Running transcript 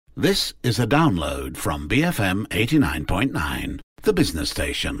This is a download from BFM 89.9, the business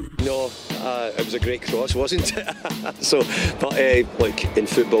station. No, it was a great cross, wasn't it? But in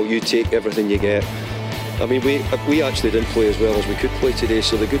football, you take everything you get. I mean, we actually didn't play as well as we could play today,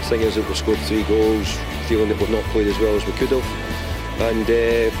 so the good thing is that we've scored 3 goals, feeling that we've not played as well as we could have. And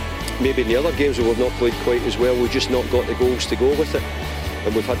maybe in the other games where we've not played quite as well, we've just not got the goals to go with it.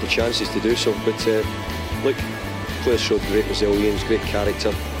 And we've had the chances to do so. But look, players showed great resilience, great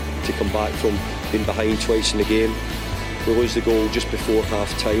character to come back from being behind twice in the game. We lose the goal just before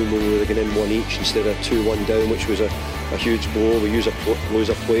half-time when we were getting in 1 each instead of 2-1 down, which was a huge blow. We lose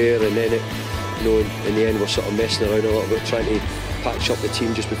a player, and then in the end we're sort of messing around a little bit, trying to patch up the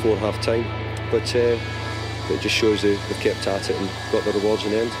team just before half-time. But it just shows they've kept at it and got the rewards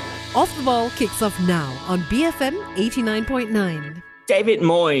in the end. Off the Ball kicks off now on BFM 89.9. David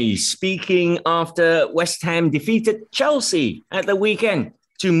Moyes speaking after West Ham defeated Chelsea at the weekend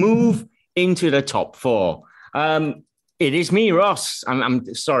to move into the top 4. It is me, Ross. I'm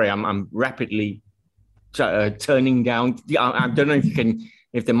sorry. I'm rapidly turning down. I don't know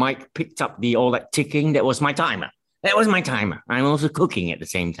if the mic picked up all that ticking. That was my timer. I'm also cooking at the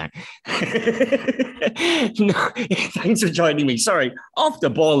same time. No, thanks for joining me. Sorry, off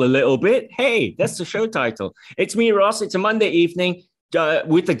the ball a little bit. Hey, that's the show title. It's me, Ross. It's a Monday evening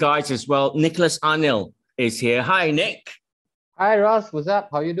with the guys as well. Nicholas Arnil is here. Hi, Nick. Hi, Ross. What's up?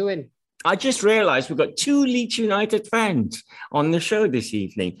 How you doing? I just realised we've got 2 Leeds United fans on the show this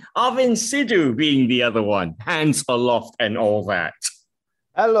evening. Arvin Sidhu being the other one. Hands aloft and all that.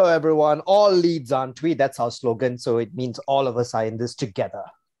 Hello, everyone. All Leeds, aren't we? That's our slogan. So it means all of us are in this together.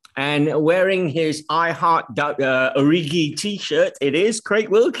 And wearing his I Heart Origi t-shirt, it is Craig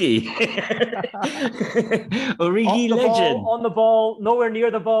Wilkie. Origi legend. On the ball, nowhere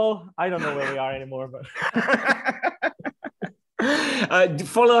near the ball. I don't know where we are anymore. But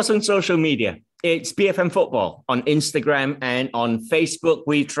follow us on social media. It's BFM Football on Instagram and on Facebook.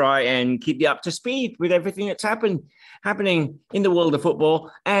 We try and keep you up to speed with everything that's happening in the world of football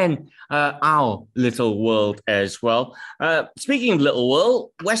and our little world as well. Speaking of little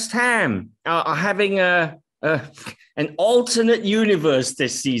world, West Ham are having an alternate universe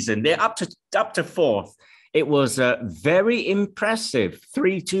this season. They're up to 4th. It was a very impressive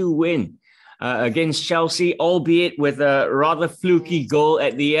 3-2 win against Chelsea, albeit with a rather fluky goal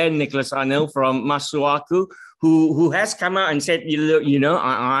at the end, Nicholas Arnil, from Masuaku, who has come out and said,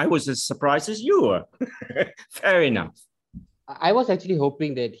 I was as surprised as you were. Fair enough. I was actually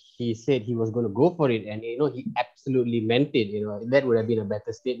hoping that he said he was going to go for it, and he absolutely meant it. That would have been a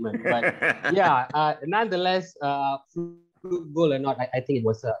better statement. But yeah, nonetheless, fluke goal or not, I think it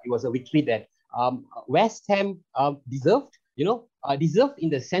was a victory that West Ham deserved. Deserved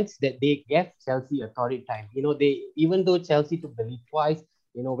in the sense that they gave Chelsea a torrid time. Even though Chelsea took the lead twice,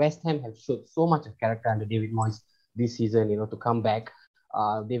 West Ham have showed so much of character under David Moyes this season, to come back.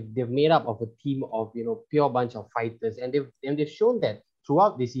 They've made up of a team of, pure bunch of fighters, and they've shown that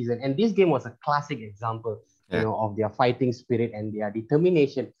throughout the season. And this game was a classic example, of their fighting spirit and their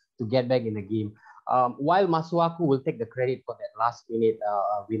determination to get back in the game. While Masuaku will take the credit for that last minute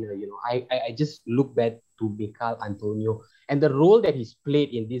winner, I just look back to Mikel Antonio and the role that he's played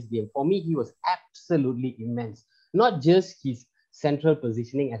in this game. For me, he was absolutely immense. Not just his central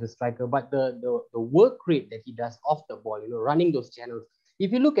positioning as a striker, but the work rate that he does off the ball, running those channels.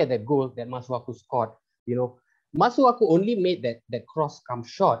 If you look at that goal that Masuaku scored, Masuaku only made that cross come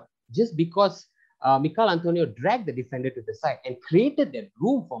short just because Mikel Antonio dragged the defender to the side and created that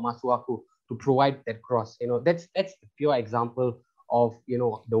room for Masuaku to provide that cross. That's the pure example of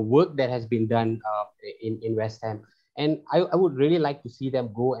the work that has been done in West Ham. And I would really like to see them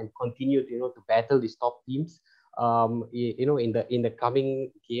go and continue to battle these top teams. In the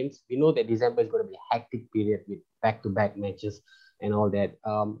coming games. We know that December is going to be a hectic period with back-to-back matches and all that.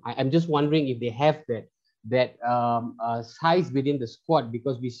 I'm just wondering if they have that size within the squad,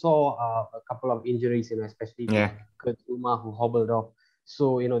 because we saw a couple of injuries, especially Kurt Zouma, who hobbled off.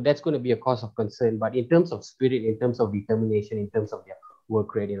 So, that's going to be a cause of concern. But in terms of spirit, in terms of determination, in terms of their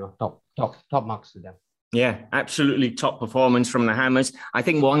work rate, top marks to them. Yeah, absolutely top performance from the Hammers. I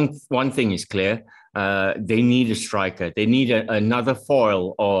think one thing is clear. They need a striker. They need another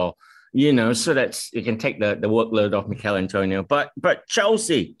foil, or so that it can take the workload off Mikel Antonio. But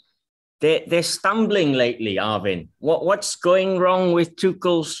Chelsea, they're stumbling lately, Arvin. What's going wrong with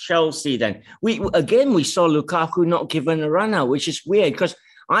Tuchel's Chelsea then? We saw Lukaku not given a run out, which is weird because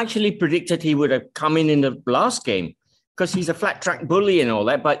I actually predicted he would have come in the last game because he's a flat track bully and all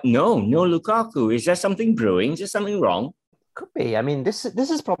that. But no Lukaku. Is there something brewing? Is there something wrong? Could be. I mean, this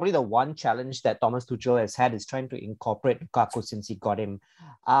is probably the one challenge that Thomas Tuchel has had, is trying to incorporate Lukaku since he got him.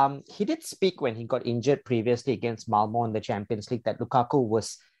 He did speak when he got injured previously against Malmo in the Champions League that Lukaku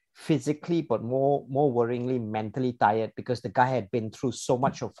was physically, but more worryingly mentally tired, because the guy had been through so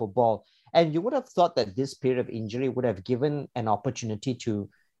much of football. And you would have thought that this period of injury would have given an opportunity to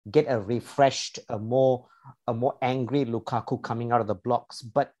get a refreshed, a more angry Lukaku coming out of the blocks.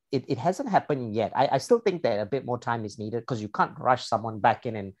 But it hasn't happened yet. I still think that a bit more time is needed, because you can't rush someone back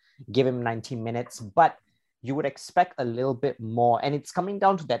in and give him 90 minutes. But you would expect a little bit more. And it's coming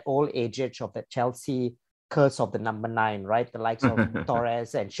down to that old adage of the Chelsea curse of the number 9, right? The likes of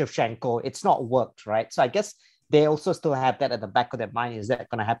Torres and Shevchenko. It's not worked, right? So I guess they also still have that at the back of their mind. Is that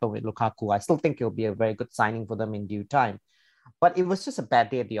going to happen with Lukaku? I still think it'll be a very good signing for them in due time. But it was just a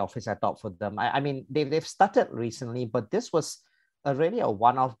bad day at the office, I thought, for them. I mean, they've started recently, but this was really a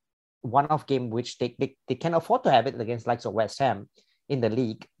one-off game, which they can afford to have it against likes of West Ham in the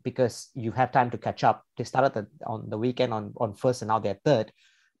league, because you have time to catch up. They started on the weekend on first, and now they're third.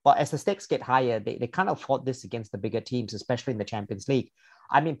 But as the stakes get higher, they can't afford this against the bigger teams, especially in the Champions League.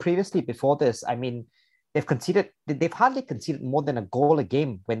 I mean, previously, before this, I mean, they've hardly conceded more than a goal a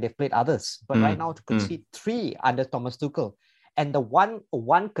game when they've played others. But right now, to concede 3 under Thomas Tuchel. And the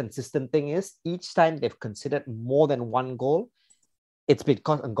one consistent thing is, each time they've conceded more than 1 goal, it's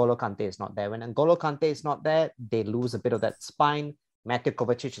because N'Golo Kante is not there. When N'Golo Kante is not there, they lose a bit of that spine. Mateo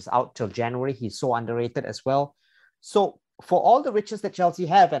Kovacic is out till January. He's so underrated as well. So for all the riches that Chelsea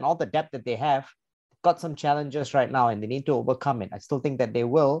have and all the depth that they have, got some challenges right now, and they need to overcome it. I still think that they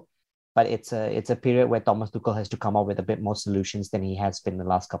will, but it's a period where Thomas Tuchel has to come up with a bit more solutions than he has been the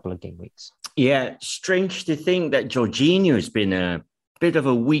last couple of game weeks. Yeah, strange to think that Jorginho has been a bit of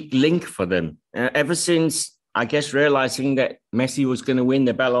a weak link for them ever since, I guess, realizing that Messi was going to win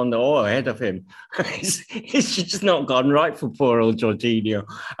the Ballon d'Or ahead of him. It's just not gone right for poor old Jorginho.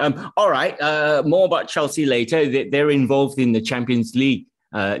 All right, more about Chelsea later. They're involved in the Champions League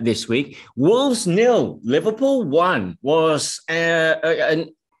this week. Wolves 0, Liverpool 1 was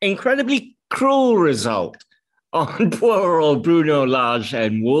an incredibly cruel result on poor old Bruno Lage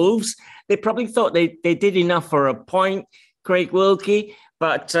and Wolves. They probably thought they did enough for a point, Craig Wilkie.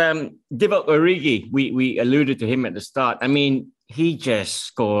 But Divock Origi, we alluded to him at the start. I mean, he just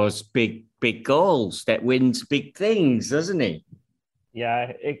scores big goals that wins big things, doesn't he?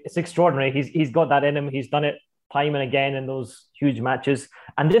 Yeah, it's extraordinary. He's got that in him. He's done it time and again in those huge matches.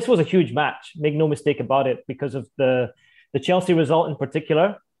 And this was a huge match, make no mistake about it, because of the Chelsea result in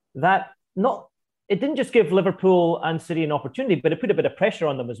particular. It didn't just give Liverpool and City an opportunity, but it put a bit of pressure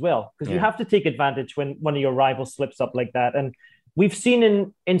on them as well, because you have to take advantage when one of your rivals slips up like that. And we've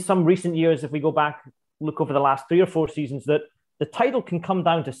seen in some recent years, if we go back, look over the last 3 or 4 seasons, that the title can come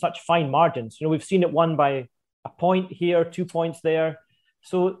down to such fine margins. You know, we've seen it won by a point here, 2 points there.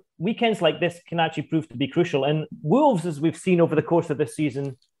 So weekends like this can actually prove to be crucial. And Wolves, as we've seen over the course of this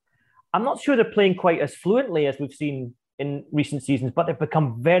season, I'm not sure they're playing quite as fluently as we've seen in recent seasons, but they've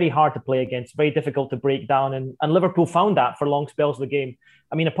become very hard to play against, very difficult to break down. And Liverpool found that for long spells of the game.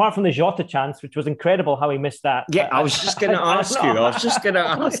 I mean, apart from the Jota chance, which was incredible how he missed that. Yeah, I was just going to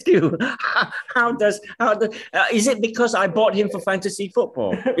ask you. How does is it because I bought him for fantasy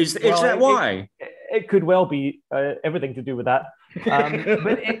football? Is that why? It could well be everything to do with that.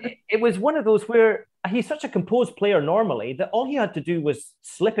 But it was one of those where he's such a composed player normally that all he had to do was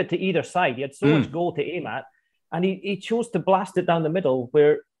slip it to either side. He had so much goal to aim at, and he chose to blast it down the middle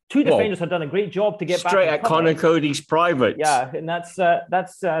where two defenders had done a great job to get straight back at Connor Cody's privates. Yeah, and that's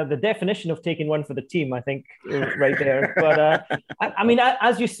the definition of taking one for the team, I think, right there. But I mean,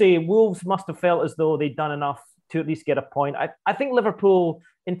 as you say, Wolves must have felt as though they'd done enough to at least get a point. I think Liverpool,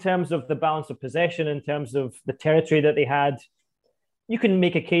 in terms of the balance of possession, in terms of the territory that they had, you can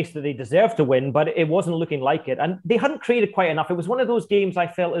make a case that they deserved to win, but it wasn't looking like it. And they hadn't created quite enough. It was one of those games I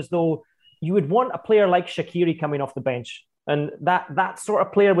felt as though you would want a player like Shaqiri coming off the bench. And that sort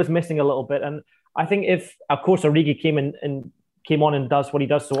of player was missing a little bit. And I think if, of course, Origi came on and does what he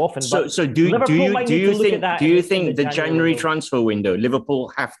does so often. So do you think the January transfer window,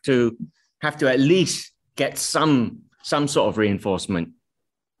 Liverpool have to at least get some sort of reinforcement?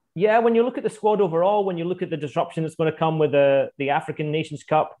 Yeah, when you look at the squad overall, when you look at the disruption that's going to come with the African Nations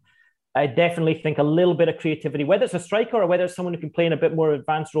Cup, I definitely think a little bit of creativity, whether it's a striker or whether it's someone who can play in a bit more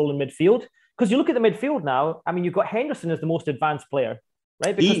advanced role in midfield. Because you look at the midfield now, I mean, you've got Henderson as the most advanced player,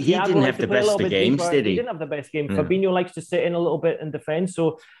 right? Because he didn't have the best of games, did he? He didn't have the best game. Yeah. Fabinho likes to sit in a little bit and defend.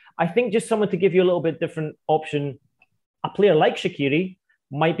 So I think just someone to give you a little bit different option, a player like Shaqiri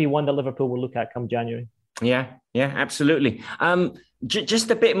might be one that Liverpool will look at come January. Yeah, absolutely. Just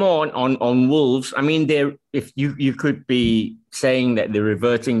a bit more on Wolves. I mean, if you could be saying that they're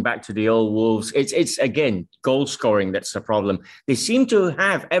reverting back to the old Wolves. It's again goal scoring that's the problem. They seem to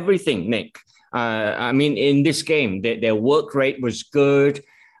have everything, Nick. I mean, in this game, their work rate was good.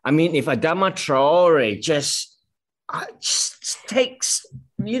 I mean, if Adama Traore just takes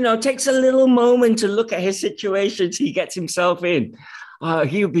a little moment to look at his situations he gets himself in,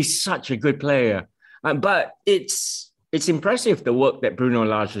 he would be such a good player. But it's impressive the work that Bruno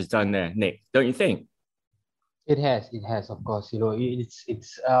Lage has done there, Nick, don't you think? It has, of course.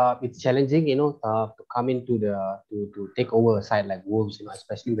 It's challenging, to come into to take over a side like Wolves,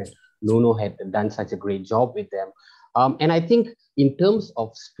 especially when Nuno had done such a great job with them. And I think in terms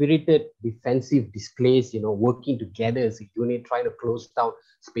of spirited defensive displays, working together as a unit, trying to close down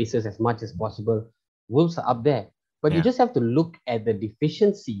spaces as much as possible, Wolves are up there. But you just have to look at the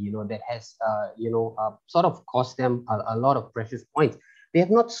deficiency, that has, sort of cost them a lot of precious points. They have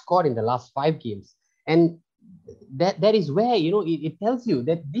not scored in the last 5 games. And that is where, it tells you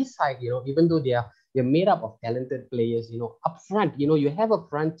that this side, even though they're made up of talented players, up front, you have a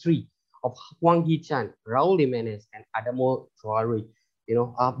front three of Hwang Hee-chan, Raul Jimenez, and Adama Traore.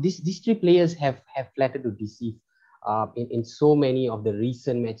 These 3 players have flattered to deceive in so many of the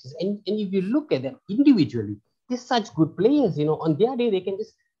recent matches. And if you look at them individually, they're such good players, on their day, they can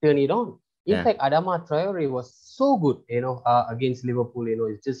just turn it on. In fact, Adama Traore was so good, against Liverpool,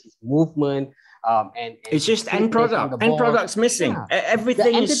 it's just his movement. And it's just end product. End product's missing. Yeah.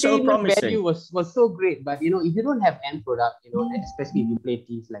 Everything is so promising. Value was so great, but if you don't have end product, especially if you play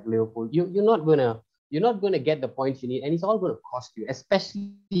teams like Liverpool, you're not gonna get the points you need, and it's all gonna cost you,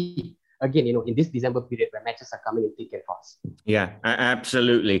 especially again, in this December period where matches are coming in thick and fast. Yeah,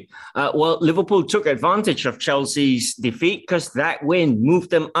 absolutely. Well, Liverpool took advantage of Chelsea's defeat because that win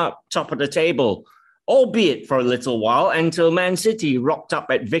moved them up top of the table, albeit for a little while, until Man City rocked up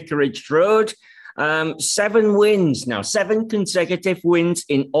at Vicarage Road. 7 wins now, 7 consecutive wins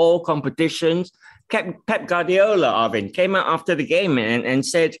in all competitions. Pep Guardiola, Arvin, came out after the game and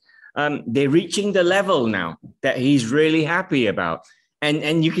said they're reaching the level now that he's really happy about.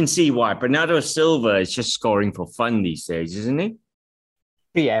 And you can see why. Bernardo Silva is just scoring for fun these days, isn't he?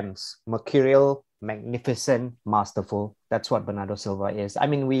 3 M's: mercurial, magnificent, masterful. That's what Bernardo Silva is. I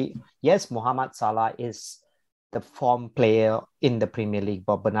mean, Mohamed Salah is the form player in the Premier League,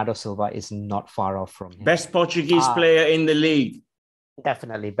 but Bernardo Silva is not far off from him. Best Portuguese player in the league.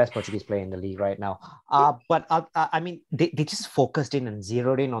 Definitely best Portuguese player in the league right now. But I mean, they just focused in and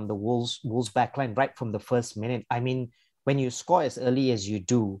zeroed in on the Wolves backline right from the first minute. I mean, when you score as early as you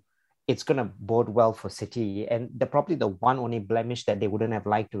do, it's going to bode well for City. And probably the one only blemish that they wouldn't have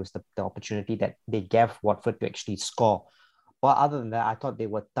liked was the opportunity that they gave Watford to actually score. But other than that, I thought they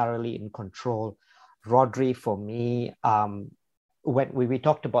were thoroughly in control. Rodri, for me, when we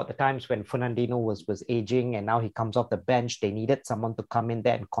talked about the times when Fernandinho was aging and now he comes off the bench, they needed someone to come in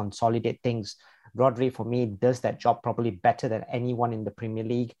there and consolidate things. Rodri, for me, does that job probably better than anyone in the Premier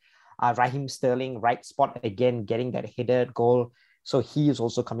League. Raheem Sterling, right spot again, getting that headed goal. So he is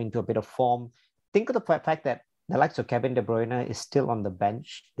also coming to a bit of form. Think of the fact that the likes of Kevin De Bruyne is still on the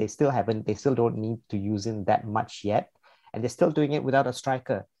bench. They still don't need to use him that much yet. And they're still doing it without a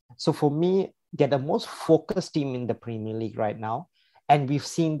striker. So for me, they're the most focused team in the Premier League right now. And we've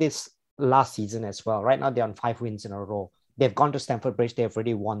seen this last season as well. Right now, they're on 5 wins in a row. They've gone to Stamford Bridge. They've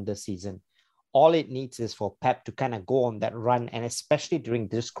already won this season. All it needs is for Pep to kind of go on that run, and especially during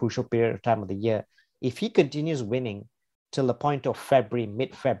this crucial period of time of the year, if he continues winning till the point of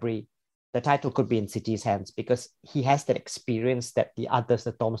mid-February, the title could be in City's hands because he has that experience that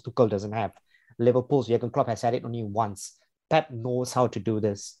that Thomas Tuchel doesn't have. Liverpool's Jurgen Klopp has had it only once. Pep knows how to do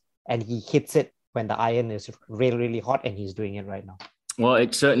this, and he hits it when the iron is really, really hot, and he's doing it right now. Well,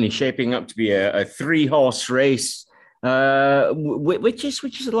 it's certainly shaping up to be a 3-horse race. Which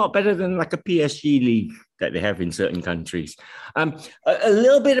is a lot better than like a PSG league that they have in certain countries. A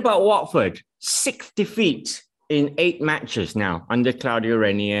little bit about Watford. 6th defeat in 8 matches now under Claudio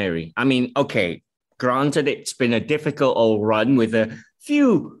Ranieri. I mean, okay, granted it's been a difficult old run with a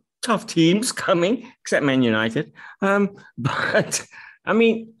few tough teams coming, except Man United. But I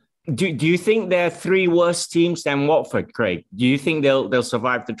mean, do you think there are 3 worse teams than Watford, Craig? Do you think they'll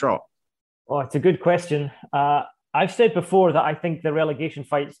survive the drop? Oh, it's a good question. I've said before that I think the relegation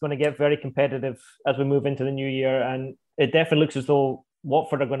fight is going to get very competitive as we move into the new year. And it definitely looks as though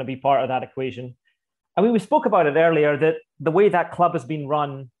Watford are going to be part of that equation. I mean, we spoke about it earlier, that the way that club has been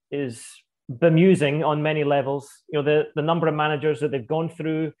run is bemusing on many levels. The number of managers that they've gone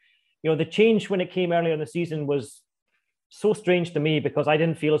through, the change when it came earlier in the season was so strange to me because I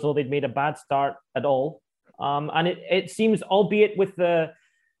didn't feel as though they'd made a bad start at all. And it seems, albeit with the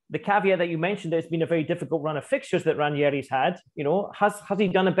caveat that you mentioned, that it's been a very difficult run of fixtures that Ranieri's had. Has he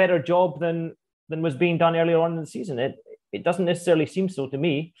done a better job than was being done earlier on in the season? It doesn't necessarily seem so to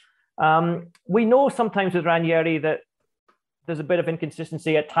me. We know sometimes with Ranieri that there's a bit of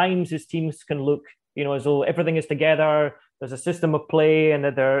inconsistency. At times, his teams can look, as though everything is together. There's a system of play, and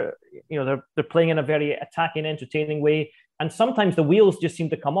that they're playing in a very attacking, entertaining way. And sometimes the wheels just seem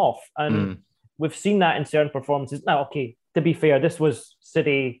to come off. And we've seen that in certain performances. Now, okay, to be fair, this was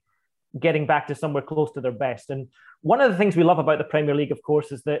City getting back to somewhere close to their best. And one of the things we love about the Premier League, of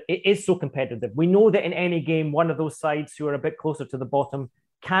course, is that it is so competitive. We know that in any game, one of those sides who are a bit closer to the bottom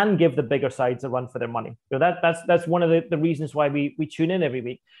can give the bigger sides a run for their money. That's one of the reasons why we tune in every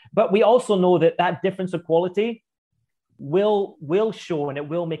week. But we also know that difference of quality will show, and it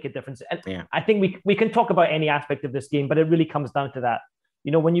will make a difference. And I think we can talk about any aspect of this game, but it really comes down to that.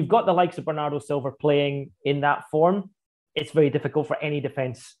 When you've got the likes of Bernardo Silva playing in that form, it's very difficult for any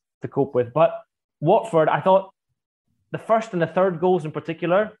defence to cope with. But Watford, I thought the first and the third goals in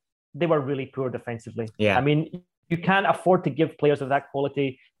particular, they were really poor defensively. Yeah. I mean, you can't afford to give players of that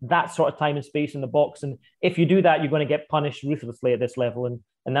quality that sort of time and space in the box. And if you do that, you're going to get punished ruthlessly at this level.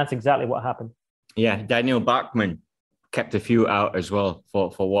 And that's exactly what happened. Yeah, Daniel Bachmann kept a few out as well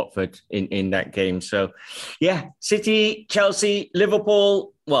for Watford in that game. So, yeah, City, Chelsea,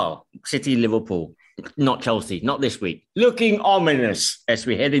 Liverpool. Well, City, Liverpool, not Chelsea, not this week. Looking ominous as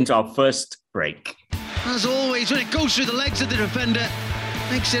we head into our first break. As always, when it goes through the legs of the defender,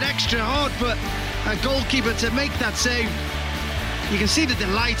 makes it extra hard for a goalkeeper to make that save. You can see the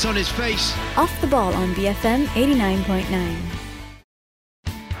delight on his face. Off the ball on BFM 89.9.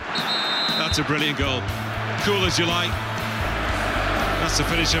 That's a brilliant goal. Cool as you like. That's the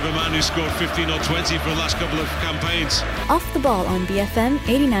finish of a man who scored 15 or 20 for the last couple of campaigns. Off the ball on BFM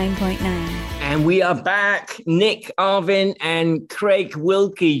 89.9. And we are back. Nick Arvin and Craig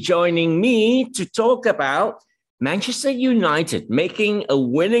Wilkie joining me to talk about Manchester United making a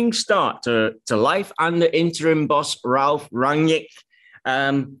winning start to life under interim boss Ralf Rangnick.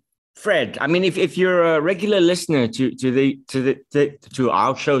 Fred, I mean, if you're a regular listener to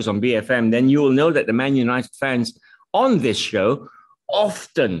our shows on BFM, then you will know that the Man United fans on this show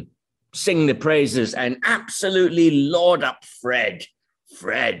often sing the praises and absolutely laud up Fred,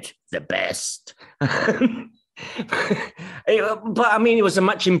 the best. But I mean, it was a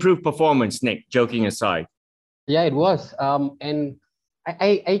much improved performance, Nick, joking aside. Yeah, it was. And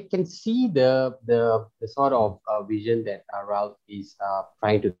I can see the sort of vision that Ralf is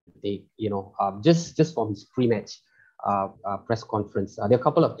trying to take, just from his pre-match press conference. There are a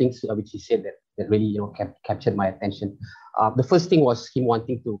couple of things which he said that really, captured my attention. The first thing was him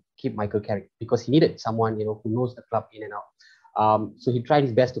wanting to keep Michael Carrick because he needed someone, who knows the club in and out. So he tried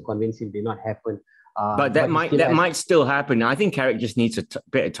his best to convince him it did not happen. But that might still happen. I think Carrick just needs a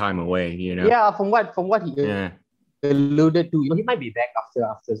bit of time away, Yeah, from what he alluded to, he might be back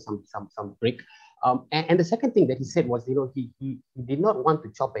after some break. And the second thing that he said was, he did not want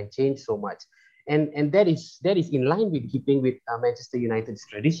to chop and change so much. And that is in line with keeping with Manchester United's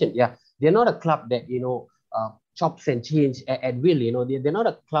tradition. Yeah, they're not a club that, chops and change at will. They're not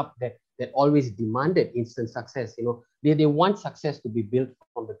a club that always demanded instant success. They want success to be built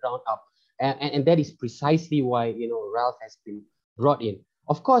from the ground up. And that is precisely why, Ralf has been brought in.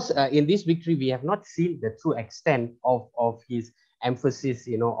 Of course, in this victory, we have not seen the true extent of his emphasis,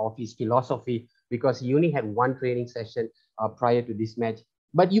 of his philosophy, because he only had one training session prior to this match.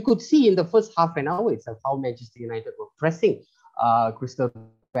 But you could see in the first half an hour itself how Manchester United were pressing Crystal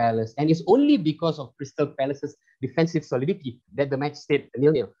Palace. And it's only because of Crystal Palace's defensive solidity that the match stayed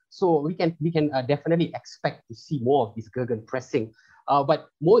 0-0. So we can definitely expect to see more of this Gurgen pressing. But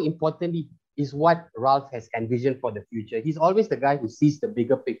more importantly, is what Ralf has envisioned for the future. He's always the guy who sees the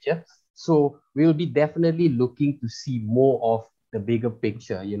bigger picture. So we'll be definitely looking to see more of the bigger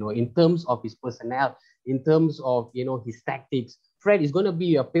picture, in terms of his personnel, in terms of, his tactics. Fred is going to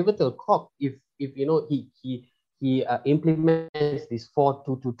be a pivotal cog if he implements this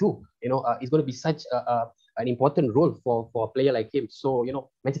 4-2-2-2. It's going to be such an important role for a player like him. So,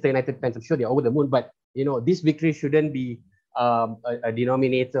 Manchester United fans, I'm sure they're over the moon, but, this victory shouldn't be a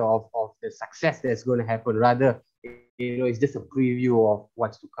denominator of the success that's going to happen. Rather, it's just a preview of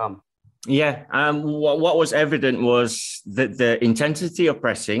what's to come. Yeah, what was evident was that the intensity of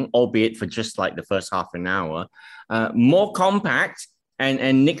pressing, albeit for just like the first half an hour, more compact,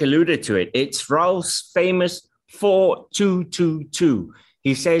 and Nick alluded to it. It's Ralf's famous 4-2-2-2.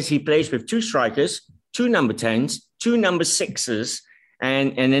 He says he plays with two strikers, two number 10s, two number 6s,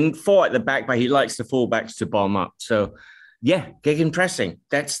 and then four at the back, but he likes the fullbacks to bomb up. So Yeah, gegenpressing.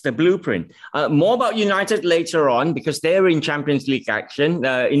 That's the blueprint. More about United later on because they're in Champions League action.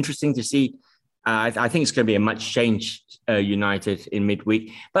 Interesting to see. I think it's going to be a much changed United in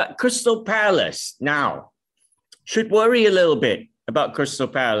midweek. But Crystal Palace now should worry a little bit about Crystal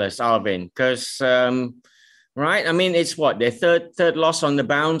Palace, Arvin, because right. I mean, it's what their third loss on the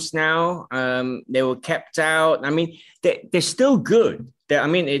bounce now. They were kept out. I mean, they're still good.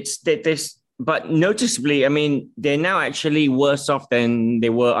 But noticeably, I mean, they're now actually worse off than they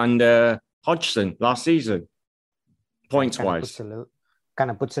were under Hodgson last season, points-wise.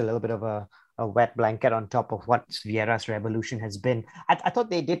 Kind of puts a little bit of a wet blanket on top of what Vieira's revolution has been. I thought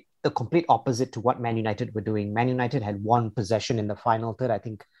they did the complete opposite to what Man United were doing. Man United had one possession in the final third, I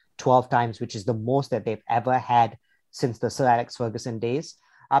think 12 times, which is the most that they've ever had since the Sir Alex Ferguson days.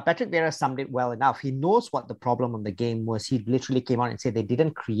 Patrick Vieira summed it well enough. He knows what the problem of the game was. He literally came out and said they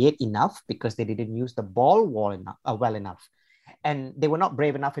didn't create enough because they didn't use the ball well enough. And they were not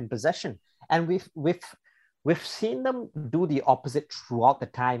brave enough in possession. And we've seen them do the opposite throughout the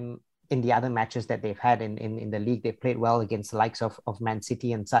time in the other matches that they've had in the league. They played well against the likes of Man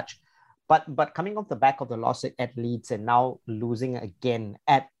City and such. But coming off the back of the loss at Leeds and now losing again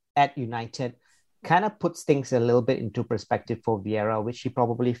at United, kind of puts things a little bit into perspective for Vieira, which he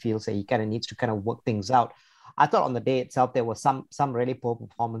probably feels that he kind of needs to kind of work things out. I thought on the day itself, there were some really poor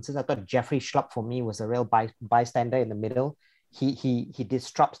performances. I thought Jeffrey Schlupp for me was a real bystander in the middle. He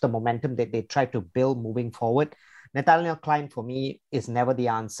disrupts the momentum that they try to build moving forward. Nathaniel Klein for me is never the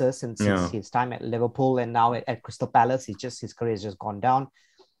answer since his time at Liverpool and now at Crystal Palace. His career has just gone down.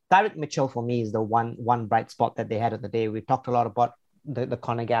 Tyrick Mitchell for me is the one bright spot that they had on the day. We talked a lot about the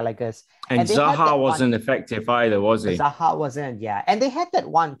Conor Gallagher's. And Zaha wasn't effective either, was he? Zaha wasn't, yeah. And they had that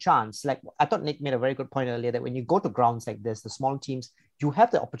one chance. Like, I thought Nick made a very good point earlier that when you go to grounds like this, the small teams, you have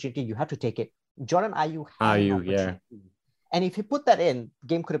the opportunity, you have to take it. Jordan Ayew had an opportunity. Yeah. And if he put that in,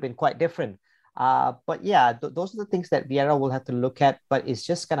 game could have been quite different. But yeah, those are the things that Vieira will have to look at, but it's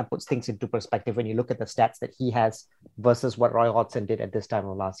just kind of puts things into perspective when you look at the stats that he has versus what Roy Hodgson did at this time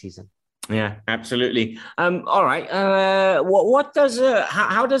of last season. Yeah, absolutely. All right. How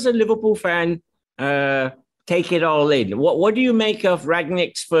does a Liverpool fan take it all in? What do you make of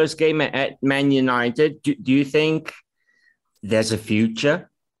Rangnick's first game at Man United? Do you think there's a future?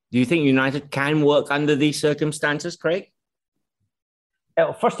 Do you think United can work under these circumstances, Craig?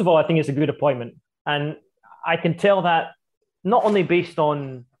 First of all, I think it's a good appointment. And I can tell that not only based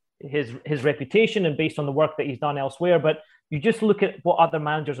on his reputation and based on the work that he's done elsewhere, but you just look at what other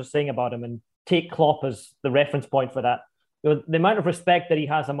managers are saying about him and take Klopp as the reference point for that. The amount of respect that he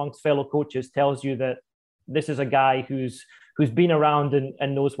has amongst fellow coaches tells you that this is a guy who's been around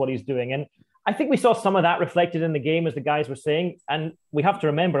and knows what he's doing. And I think we saw some of that reflected in the game, as the guys were saying. And we have to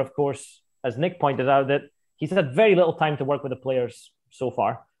remember, of course, as Nick pointed out, that he's had very little time to work with the players so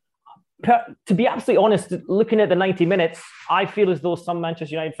far. To be absolutely honest, looking at the 90 minutes, I feel as though some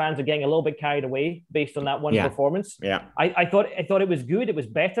Manchester United fans are getting a little bit carried away based on that one performance. Yeah, I thought it was good. It was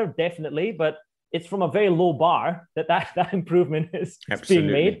better, definitely, but it's from a very low bar that improvement is being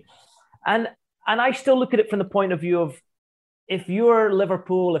made. And I still look at it from the point of view of, if you're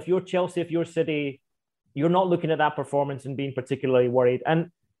Liverpool, if you're Chelsea, if you're City, you're not looking at that performance and being particularly worried. And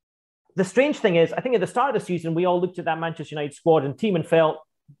the strange thing is, I think at the start of the season, we all looked at that Manchester United squad and team and felt,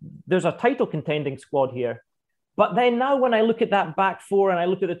 there's a title contending squad here. But then now when I look at that back four and I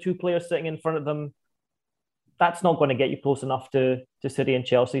look at the two players sitting in front of them, that's not going to get you close enough to City and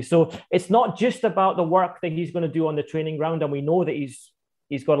Chelsea. So it's not just about the work that he's going to do on the training ground. And we know that he's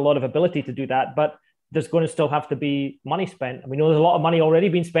got a lot of ability to do that, but there's going to still have to be money spent. And we know there's a lot of money already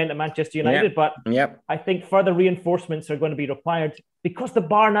being spent at Manchester United, but I think further reinforcements are going to be required because the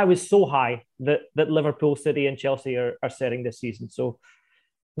bar now is so high that Liverpool, City and Chelsea are setting this season. So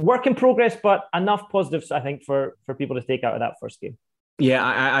work in progress, but enough positives, I think, for people to take out of that first game. Yeah,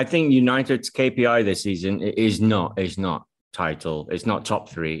 I think United's KPI this season is not title. It's not top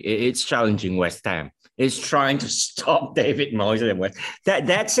three. It's challenging West Ham. It's trying to stop David Moyes and West.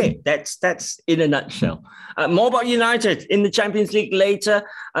 That's it. That's in a nutshell. More about United in the Champions League later.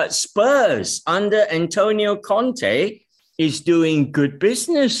 Spurs under Antonio Conte is doing good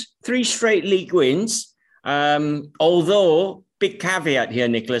business. 3 straight league wins. Although, big caveat here,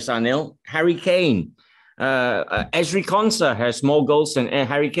 Nicholas Anil, Harry Kane. Ezri Konsa has more goals than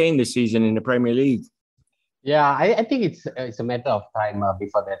Harry Kane this season in the Premier League. Yeah, I think it's a matter of time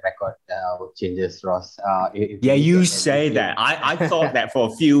before that record changes, Ross. You say that. I thought that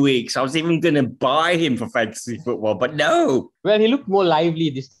for a few weeks. I was even going to buy him for fantasy football, but no. Well, he looked more lively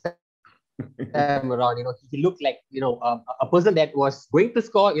this time around. He looked like, a person that was going to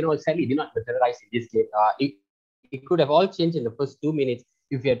score, sadly did not materialize in this game. it could have all changed in the first 2 minutes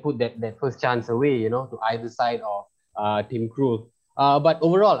if he had put that first chance away, to either side of Tim Krul. But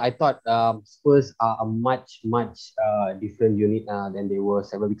overall, I thought Spurs are a much different unit than they were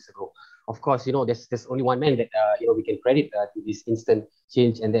several weeks ago. Of course, there's only one man that we can credit to this instant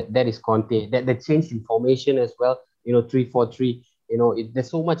change, and that is Conte. That change in formation as well. 3-4-3. There's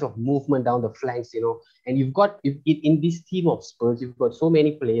so much of movement down the flanks. And you've got in this team of Spurs, you've got so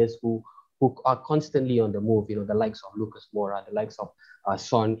many players who are constantly on the move. The likes of Lucas Moura, the likes of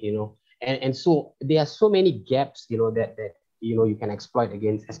Son. And so there are so many gaps. That you can exploit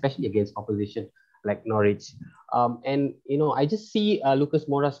against, especially against opposition like Norwich. And I just see Lucas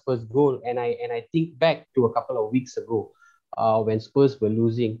Moura's first goal, and I think back to a couple of weeks ago when Spurs were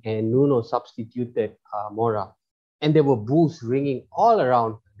losing and Nuno substituted Moura, and there were boos ringing all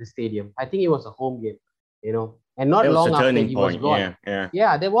around the stadium. I think it was a home game, and not long after he was gone.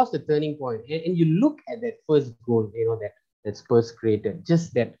 Yeah, there was the turning point. And you look at that first goal, that Spurs created,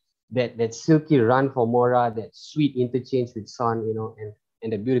 just that silky run for Moura, that sweet interchange with Son,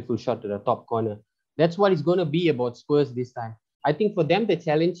 and a beautiful shot to the top corner. That's what it's going to be about Spurs this time. I think for them, the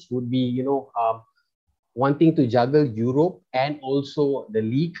challenge would be, wanting to juggle Europe and also the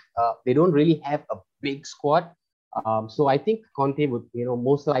league. They don't really have a big squad. So I think Conte would,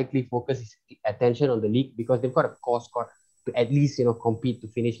 most likely focus his attention on the league because they've got a core squad to at least, compete to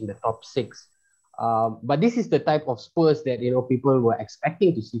finish in the top 6. But this is the type of Spurs that, people were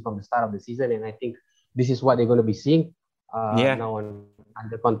expecting to see from the start of the season. And I think this is what they're going to be seeing now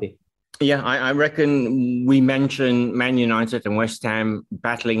under Conte. Yeah, I reckon we mentioned Man United and West Ham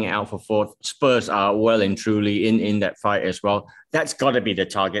battling it out for fourth. Spurs are well and truly in that fight as well. That's got to be the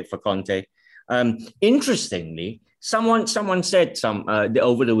target for Conte. Interestingly, someone said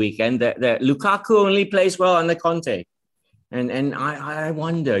over the weekend that Lukaku only plays well under Conte. And I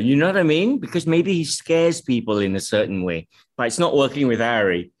wonder, you know what I mean? Because maybe he scares people in a certain way, but it's not working with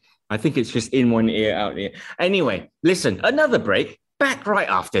Harry. I think it's just in one ear, out the ear. Anyway, listen, another break. Back right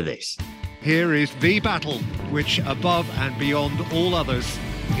after this. Here is the battle, which above and beyond all others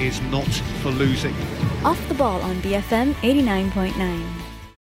is not for losing. Off the Ball on BFM 89.9.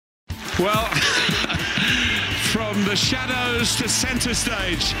 Well, from the shadows to centre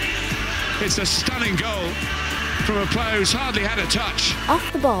stage, it's a stunning goal from a player who's hardly had a touch.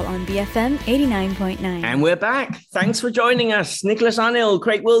 Off the Ball on BFM 89.9. And we're back. Thanks for joining us. Nicholas Anil,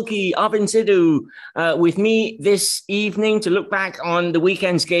 Craig Wilkie, Arvin Sidhu with me this evening to look back on the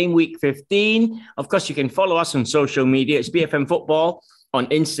weekend's game, week 15. Of course, you can follow us on social media. It's BFM Football on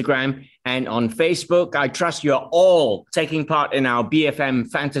Instagram and on Facebook. I trust you're all taking part in our BFM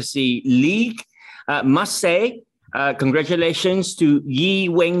Fantasy League. Must say, congratulations to Yi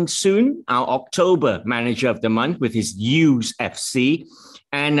Weng Soon, our October Manager of the Month with his U's FC.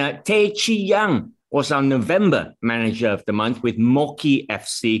 And Tae Chi Yang was our November Manager of the Month with Moki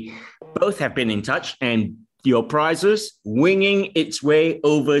FC. Both have been in touch, and your prizes winging its way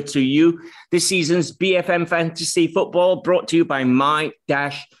over to you. This season's BFM Fantasy Football brought to you by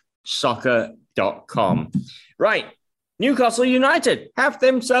my-soccer.com. Right. Newcastle United have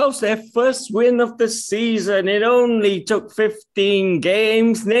themselves their first win of the season. It only took 15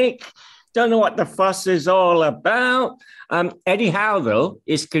 games, Nick. Don't know what the fuss is all about. Eddie Howe, though,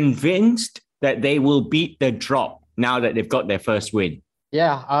 is convinced that they will beat the drop now that they've got their first win.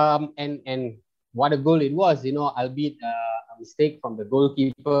 Yeah, and what a goal it was, albeit a mistake from the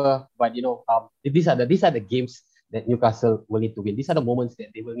goalkeeper. But, these are the games that Newcastle will need to win. These are the moments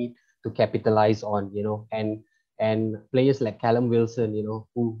that they will need to capitalize on, and players like Callum Wilson,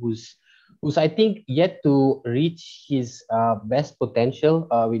 who's I think yet to reach his best potential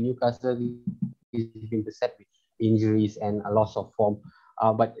with Newcastle. He's been beset with injuries and a loss of form.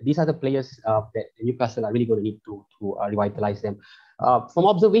 But these are the players that Newcastle are really going to need to revitalize them. From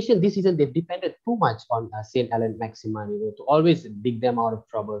observation this season, they've depended too much on St. Maximin, to always dig them out of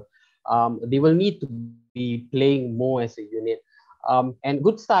trouble. They will need to be playing more as a unit. And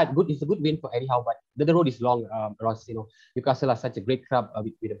good start. It's a good win for Eddie Howe, but the road is long, Ross. Newcastle are such a great club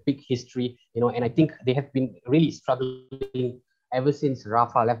with a big history, and I think they have been really struggling ever since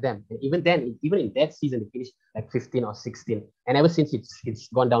Rafa left them. And even in that season, they finished like 15 or 16. And ever since it's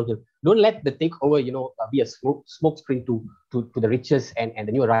gone downhill. Don't let the takeover, be a smoke screen to the riches and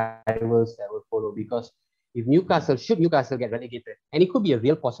the new rivals that will follow. Because if Newcastle get relegated, and it could be a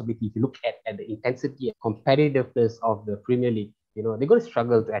real possibility if you look at the intensity and competitiveness of the Premier League, they're going to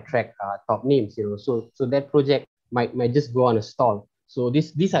struggle to attract top names, So that project might just go on a stall. So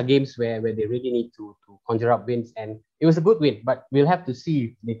these are games where they really need to conjure up wins. And it was a good win, but we'll have to see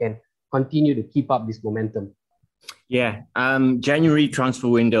if they can continue to keep up this momentum. Yeah. January transfer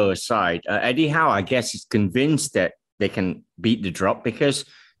window aside, Eddie Howe, I guess, is convinced that they can beat the drop because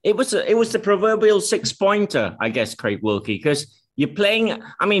it was the proverbial 6-pointer, I guess, Craig Wilkie, because you're playing.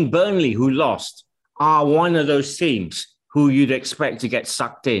 I mean, Burnley, who lost, are one of those teams who you'd expect to get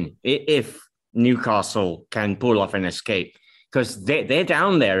sucked in if Newcastle can pull off an escape, because they're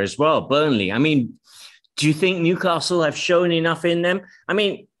down there as well, Burnley. I mean, do you think Newcastle have shown enough in them? I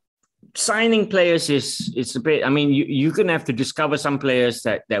mean, signing players is a bit. I mean, you're going to have to discover some players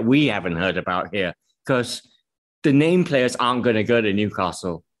that we haven't heard about here, because the name players aren't going to go to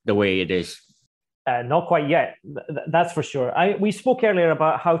Newcastle the way it is. Not quite yet. That's for sure. We spoke earlier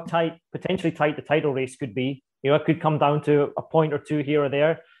about how potentially tight the title race could be. It could come down to a point or two here or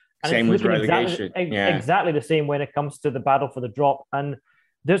there. And same with relegation. Exactly the same when it comes to the battle for the drop. And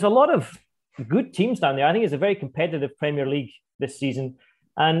there's a lot of good teams down there. I think it's a very competitive Premier League this season.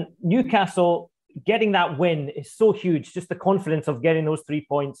 And Newcastle getting that win is so huge, just the confidence of getting those 3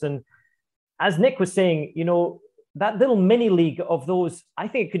 points. And as Nick was saying, that little mini league of those, I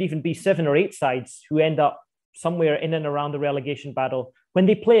think it could even be 7 or 8 sides who end up somewhere in and around the relegation battle. When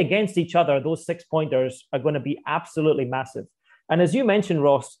they play against each other, those 6-pointers are going to be absolutely massive. And as you mentioned,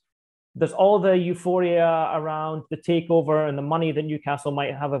 Ross, there's all the euphoria around the takeover and the money that Newcastle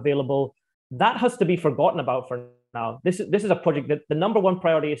might have available. That has to be forgotten about for now. This is a project that the number one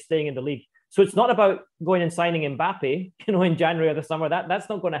priority is staying in the league. So it's not about going and signing Mbappe, in January or the summer. That's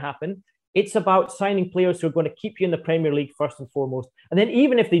not going to happen. It's about signing players who are going to keep you in the Premier League first and foremost. And then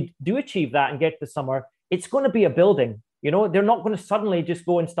even if they do achieve that and get to the summer, it's going to be a building. They're not going to suddenly just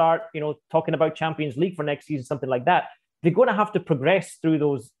go and start, talking about Champions League for next season, something like that. They're going to have to progress through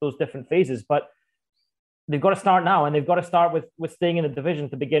those different phases, but they've got to start now, and they've got to start with staying in the division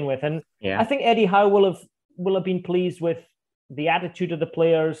to begin with. And I think Eddie Howe will have been pleased with the attitude of the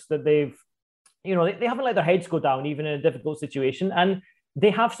players, that they haven't let their heads go down even in a difficult situation, and they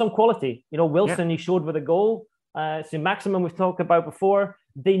have some quality. Wilson, he showed with a goal. Maximum we've talked about before.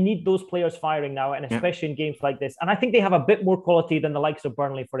 They need those players firing now, and especially in games like this. And I think they have a bit more quality than the likes of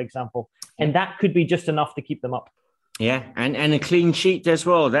Burnley, for example, and that could be just enough to keep them up. Yeah, and a clean sheet as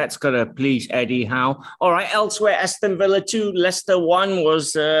well. That's got to please Eddie Howe. All right, elsewhere, Aston Villa 2, Leicester 1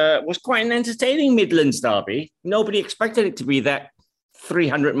 was quite an entertaining Midlands derby. Nobody expected it to be that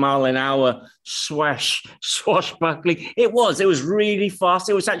 300-mile-an-hour swashbuckling. It was really fast.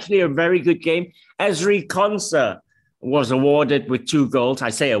 It was actually a very good game. Ezri Konsa was awarded with 2 goals. I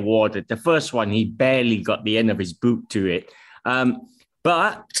say awarded. The first one, he barely got the end of his boot to it.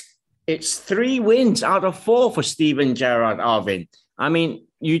 But it's 3 wins out of 4 for Steven Gerrard, Arvin. I mean,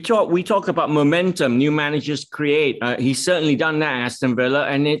 we talk about momentum new managers create. He's certainly done that at Aston Villa,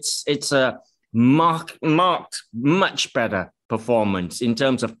 and it's a marked much better performance in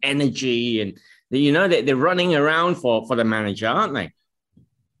terms of energy, and they're running around for the manager, aren't they?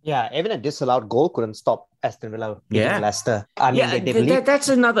 Yeah, even a disallowed goal couldn't stop Aston Villa beating Leicester. I mean, that's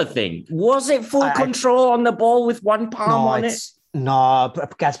another thing. Was it full control on the ball with one palm on it? No,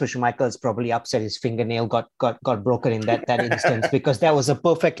 Kasper Schmeichel's probably upset. His fingernail got broken in that instance, because that was a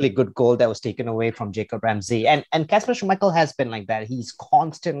perfectly good goal that was taken away from Jacob Ramsey. And Kasper Schmeichel has been like that. He's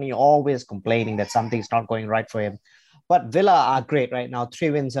constantly always complaining that something's not going right for him. But Villa are great right now.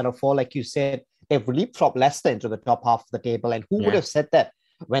 3 wins out of 4, like you said. They've leapfrogged Leicester into the top half of the table. And who would have said that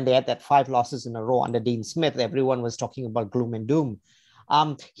when they had that 5 losses in a row under Dean Smith? Everyone was talking about gloom and doom.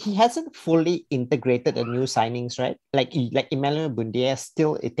 He hasn't fully integrated the new signings, right? Like Emmanuel Buendia,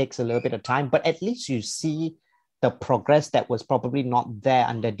 still it takes a little bit of time, but at least you see the progress that was probably not there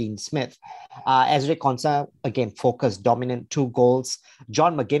under Dean Smith. Ezri Konsa, again, focused, dominant, 2 goals.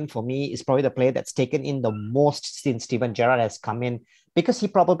 John McGinn, for me, is probably the player that's taken in the most since Steven Gerrard has come in, because he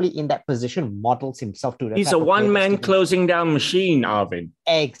probably in that position models himself to. He's a one-man closing down machine, Arvin.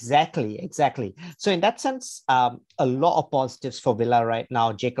 Exactly. So in that sense, a lot of positives for Villa right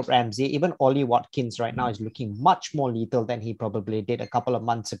now. Jacob Ramsey, even Ollie Watkins right now is looking much more lethal than he probably did a couple of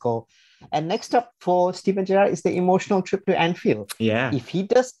months ago. And next up for Steven Gerrard is the emotional trip to Anfield. Yeah. If he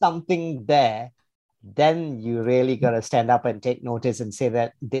does something there, then you really got to stand up and take notice and say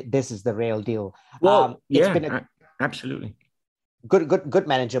that this is the real deal. Well, it's been absolutely. Good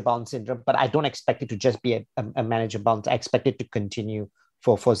manager bounce syndrome, but I don't expect it to just be a manager bounce. I expect it to continue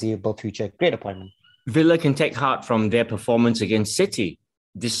for foreseeable future. Great appointment. Villa can take heart from their performance against City.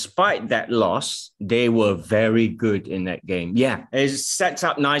 Despite that loss, they were very good in that game. Yeah, it sets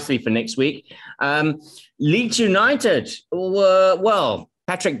up nicely for next week. Leeds United were,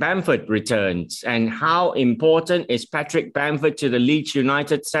 Patrick Bamford returns. And how important is Patrick Bamford to the Leeds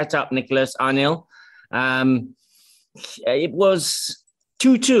United setup, Nicholas Arnil? It was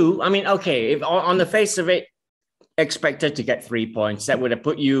 2-2. I mean, okay, if on the face of it, expected to get 3 points. That would have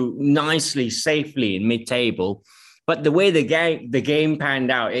put you nicely, safely in mid-table. But the way the game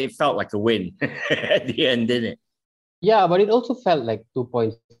panned out, it felt like a win at the end, didn't it? Yeah, but it also felt like 2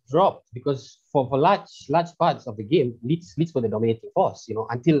 points dropped because for large parts of the game, Leeds were the dominating force,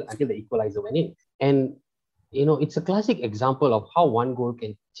 until the equalizer went in. And, it's a classic example of how one goal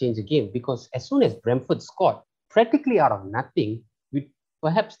can change a game, because as soon as Brentford scored, practically out of nothing, with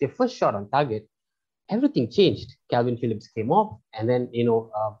perhaps their first shot on target, everything changed. Calvin Phillips came off, and then,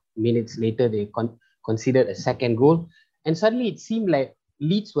 minutes later, they conceded a second goal. And suddenly it seemed like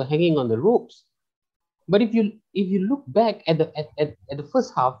Leeds were hanging on the ropes. But if you look back at the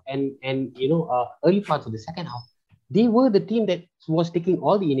first half and early parts of the second half, they were the team that was taking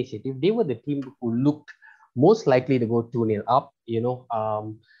all the initiative. They were the team who looked most likely to go 2-0 up.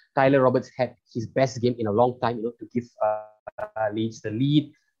 Tyler Roberts had his best game in a long time, to give Leeds the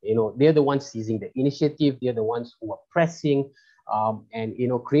lead. They're the ones seizing the initiative. They're the ones who are pressing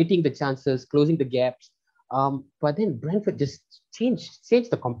and creating the chances, closing the gaps. But then Brentford just changed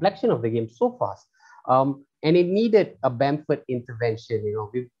the complexion of the game so fast. And it needed a Bamford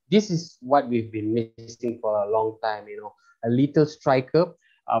intervention. This is what we've been missing for a long time. A little striker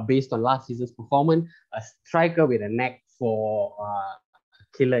based on last season's performance, a striker with a knack for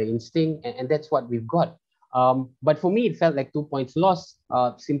killer instinct, and that's what we've got. But for me, it felt like 2 points lost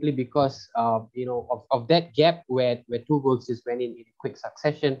simply because of that gap where 2 goals just went in quick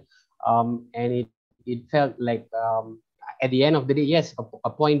succession, and it felt like at the end of the day, yes, a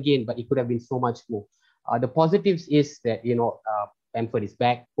point gain, but it could have been so much more. The positives is that Bamford is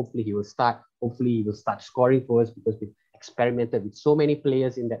back. Hopefully he will start. Hopefully he will start scoring for us, because we've experimented with so many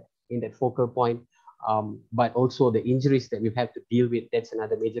players in that focal point. But also the injuries that we've had to deal with, that's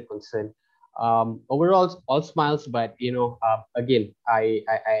another major concern. Overall, all smiles, but again, I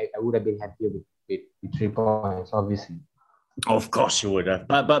would have been happier with 3 points, obviously. Of course you would have.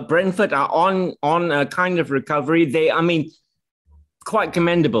 But Brentford are on a kind of recovery. Quite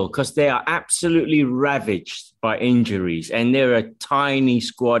commendable, because they are absolutely ravaged by injuries, and they're a tiny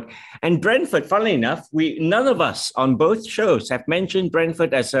squad. And Brentford, funnily enough, none of us on both shows have mentioned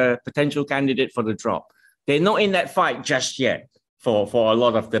Brentford as a potential candidate for the drop. They're not in that fight just yet for a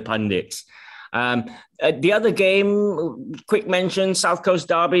lot of the pundits. The other game, quick mention, South Coast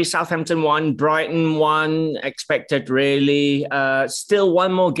Derby, Southampton won, Brighton won, expected really. Still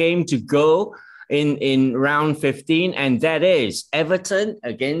one more game to go in round 15, and that is Everton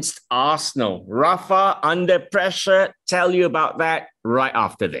against Arsenal. Rafa under pressure. Tell you about that right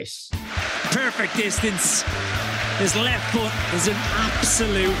after this. Perfect distance. His left foot is an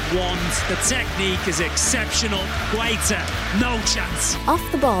absolute wand. The technique is exceptional. Guaita, no chance. Off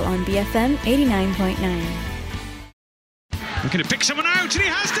the ball on BFM 89.9. Looking to pick someone out, and he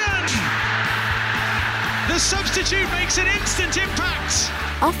has done! The substitute makes an instant impact.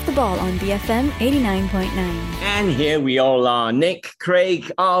 Off the ball on BFM 89.9. And here we all are, Nick, Craig,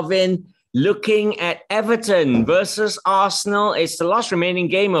 Arvin, looking at Everton versus Arsenal. It's the last remaining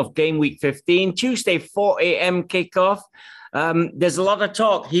game of game week 15, Tuesday, 4 a.m. kickoff. There's a lot of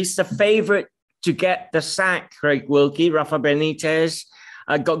talk. He's the favourite to get the sack, Craig Wilkie. Rafa Benitez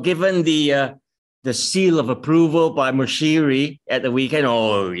got given the seal of approval by Moshiri at the weekend.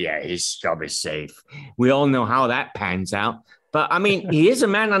 Oh, yeah, his job is safe. We all know how that pans out. But, he is a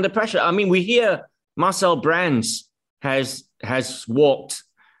man under pressure. We hear Marcel Brands has walked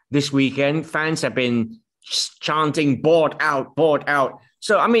this weekend. Fans have been chanting, board out, board out.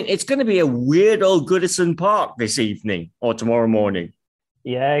 So, it's going to be a weird old Goodison Park this evening or tomorrow morning.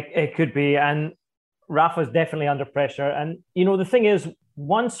 Yeah, it could be. And Rafa's definitely under pressure. And, the thing is,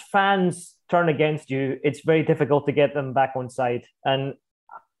 once fans turn against you, it's very difficult to get them back on side. And,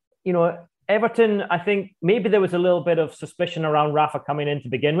 Everton, I think maybe there was a little bit of suspicion around Rafa coming in to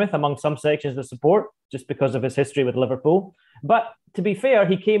begin with among some sections of support, just because of his history with Liverpool. But to be fair,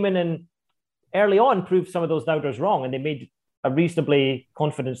 he came in and early on proved some of those doubters wrong, and they made a reasonably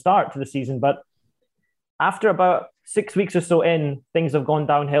confident start to the season. But after about 6 weeks or so in, things have gone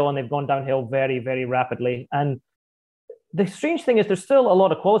downhill, and they've gone downhill very, very rapidly. And the strange thing is there's still a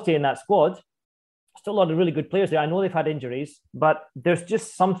lot of quality in that squad. Still a lot of really good players there. I know they've had injuries, but there's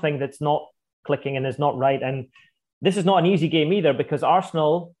just something that's not clicking and is not right. And this is not an easy game either, because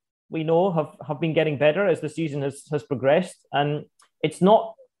Arsenal, we know, have been getting better as the season has progressed. And it's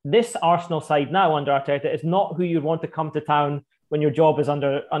not this Arsenal side now under Arteta is not who you want to come to town when your job is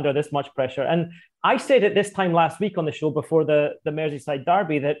under this much pressure. And I said it this time last week on the show before the Merseyside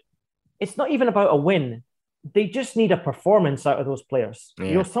derby that it's not even about a win. they just need a performance out of those players.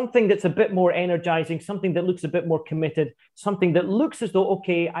 Yeah. Something that's a bit more energizing, something that looks a bit more committed, something that looks as though,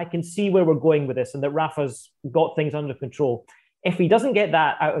 okay, I can see where we're going with this and that Rafa's got things under control. If he doesn't get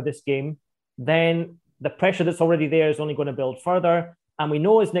that out of this game, then the pressure that's already there is only going to build further. And we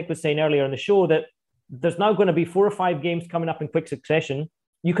know, as Nick was saying earlier in the show, that there's now going to be 4 or 5 games coming up in quick succession.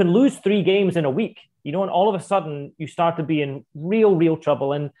 You can lose 3 games in a week, and all of a sudden you start to be in real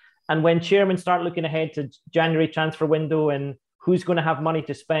trouble. And when chairmen start looking ahead to January transfer window and who's going to have money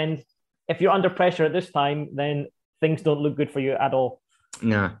to spend, if you're under pressure at this time, then things don't look good for you at all.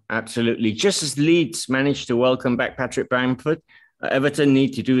 No, absolutely. Just as Leeds managed to welcome back Patrick Bamford, Everton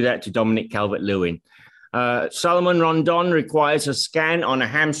need to do that to Dominic Calvert-Lewin. Salomon Rondon requires a scan on a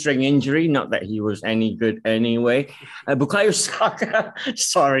hamstring injury. Not that he was any good anyway. Bukayo Saka,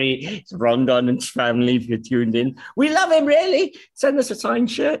 sorry, it's Rondon and his family if you're tuned in. We love him, really. Send us a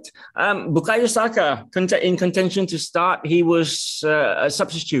signed shirt. Bukayo Saka in contention to start. He was a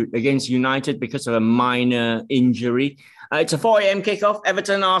substitute against United because of a minor injury. It's a 4 a.m. kickoff.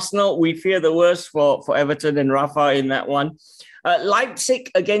 Everton-Arsenal. We fear the worst for Everton and Rafa in that one. Leipzig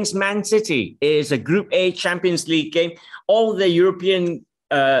against Man City is a Group A Champions League game. All the European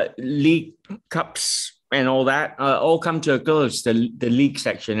League Cups and all that all come to a close, the league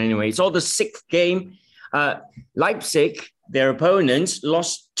section anyway. It's all the 6th game. Leipzig, their opponents,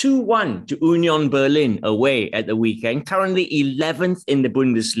 lost 2-1 to Union Berlin away at the weekend. Currently 11th in the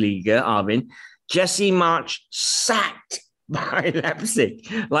Bundesliga, Arvin. Jesse March sacked by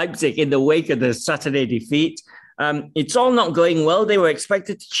Leipzig in the wake of the Saturday defeat. It's all not going well. They were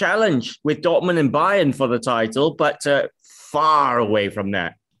expected to challenge with Dortmund and Bayern for the title, but far away from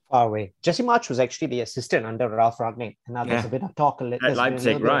that. Far away. Jesse March was actually the assistant under Ralf Rangnick. And now there's a bit of talk. At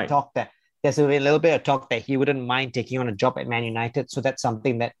Leipzig, right. There's a little bit of talk that he wouldn't mind taking on a job at Man United. So that's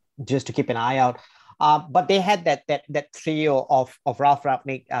something that just to keep an eye out. But they had that trio of Ralf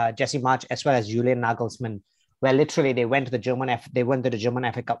Rangnick, Jesse March, as well as Julian Nagelsmann, where literally they went to the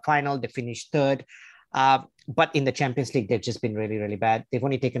German FA Cup final. They finished 3rd. But in the Champions League, they've just been really, really bad. They've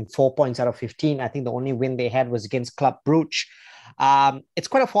only taken 4 points out of 15. I think the only win they had was against Club Brugge. It's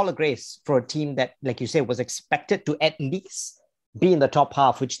quite a fall of grace for a team that, like you say, was expected to at least be in the top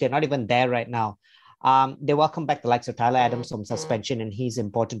half, which they're not even there right now. They welcome back the likes of Tyler Adams from suspension, and he's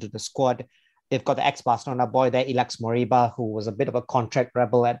important to the squad. They've got the ex-Barcelona boy there, Ilax Moriba, who was a bit of a contract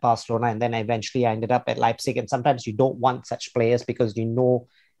rebel at Barcelona, and then eventually ended up at Leipzig. And sometimes you don't want such players because you know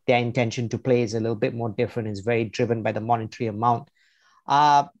their intention to play is a little bit more different. It's very driven by the monetary amount.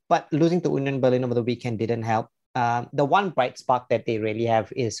 But losing to Union Berlin over the weekend didn't help. The one bright spark that they really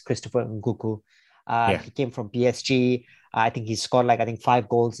have is Christopher Nkunku. He came from PSG. I think he's scored 5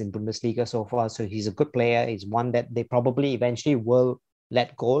 goals in Bundesliga so far. So he's a good player. He's one that they probably eventually will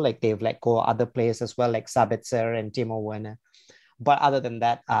let go, like they've let go of other players as well, like Sabitzer and Timo Werner. But other than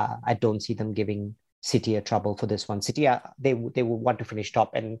that, I don't see them giving City a trouble for this one. City, they will want to finish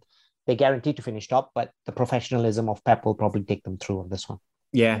top, and they're guaranteed to finish top, but the professionalism of Pep will probably take them through on this one.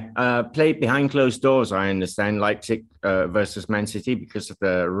 Yeah, played behind closed doors, I understand, Leipzig versus Man City because of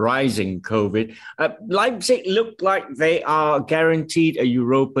the rising COVID. Leipzig look like they are guaranteed a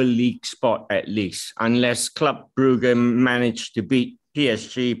Europa League spot at least, unless Club Brugge managed to beat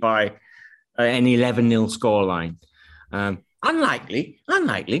PSG by an 11-0 scoreline.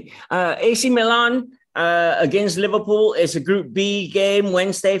 Unlikely. AC Milan against Liverpool is a Group B game,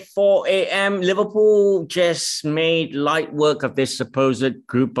 Wednesday, 4 a.m. Liverpool just made light work of this supposed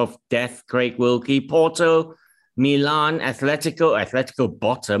group of death, Craig Wilkie. Porto, Milan, Atletico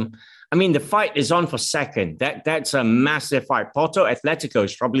bottom. I mean, the fight is on for second. That's a massive fight. Porto, Atletico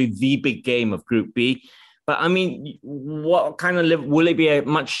is probably the big game of Group B. But, I mean, what kind of will it be a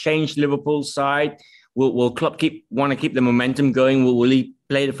much changed Liverpool side? Will Klopp want to keep the momentum going? Will he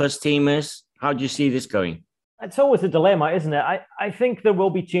play the first teamers? How do you see this going? It's always a dilemma, isn't it? I think there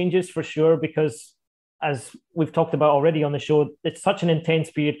will be changes for sure because, as we've talked about already on the show, it's such an intense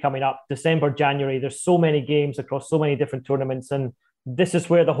period coming up. December, January, there's so many games across so many different tournaments, and this is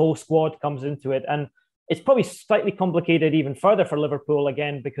where the whole squad comes into it. And it's probably slightly complicated even further for Liverpool,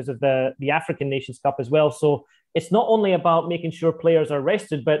 again, because of the African Nations Cup as well. So it's not only about making sure players are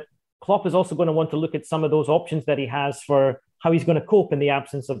rested, but Klopp is also going to want to look at some of those options that he has for how he's going to cope in the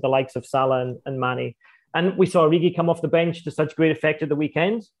absence of the likes of Salah and Mane. And we saw Origi come off the bench to such great effect at the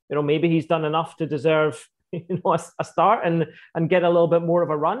weekend. Maybe he's done enough to deserve a start and get a little bit more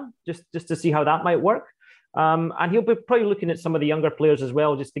of a run just to see how that might work. And he'll be probably looking at some of the younger players as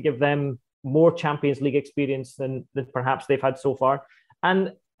well, just to give them more Champions League experience than perhaps they've had so far.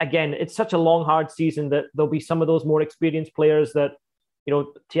 And again, it's such a long, hard season that there'll be some of those more experienced players that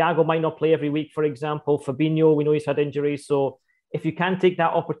Thiago might not play every week, for example. Fabinho, we know he's had injuries. So if you can take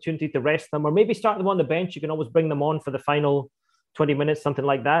that opportunity to rest them or maybe start them on the bench, you can always bring them on for the final 20 minutes, something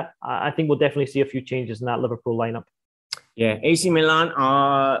like that. I think we'll definitely see a few changes in that Liverpool lineup. Yeah, AC Milan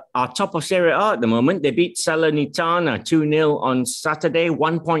are top of Serie A at the moment. They beat Salernitana 2-0 on Saturday,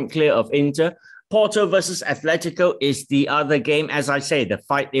 1 point clear of Inter. Porto versus Atletico is the other game. As I say, the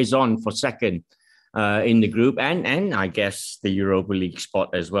fight is on for second in the group and I guess the Europa League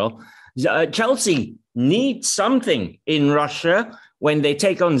spot as well. Chelsea need something in Russia when they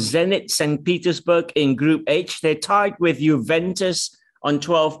take on Zenit St. Petersburg in Group H. They're tied with Juventus on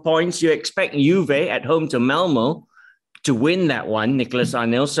 12 points. You expect Juve at home to Malmo to win that one, Nicholas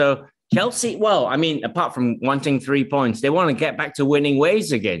Arnil. So Chelsea, well, I mean, apart from wanting 3 points, they want to get back to winning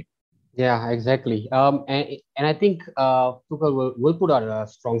ways again. Yeah, exactly. And I think Tuchel will put out a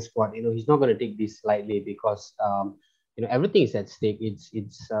strong squad. He's not going to take this lightly because everything is at stake.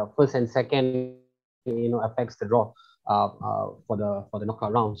 It's first and second, affects the draw for the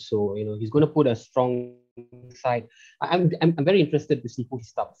knockout round. So he's going to put a strong side. I'm very interested to see who he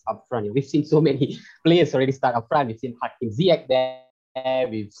starts up front. We've seen so many players already start up front. We've seen Hakim Ziyech there.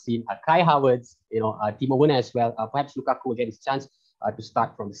 We've seen Kai Havertz. Timo Werner as well. Perhaps Lukaku will get his chance to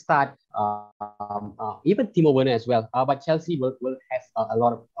start from the start. Even Timo Werner as well. But Chelsea will have a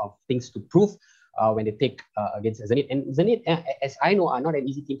lot of things to prove when they take against Zenit. And Zenit, as I know, are not an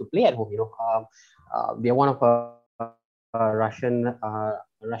easy team to play at home. They're one of a Russian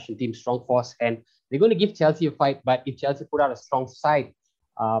team, strong force, and they're going to give Chelsea a fight. But if Chelsea put out a strong side,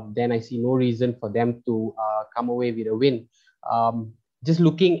 then I see no reason for them to come away with a win. Just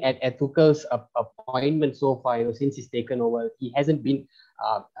looking at Tuchel's appointment so far, since he's taken over, he hasn't been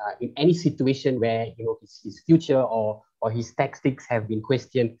in any situation where his future or his tactics have been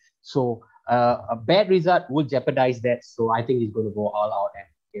questioned. So a bad result will jeopardize that. So I think he's going to go all out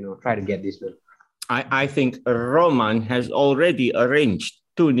and try to get this one. I think Roman has already arranged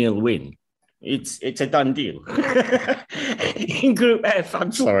 2-0 win. It's a done deal. In Group F,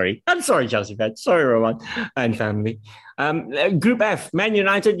 I'm sorry, Chelsea fans. Sorry, Roman and family. Group F, Man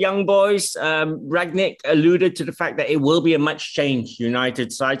United, Young Boys. Rangnick alluded to the fact that it will be a much changed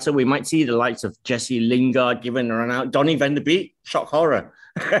United side. So we might see the likes of Jesse Lingard given a run out. Donny van de Beek, shock horror,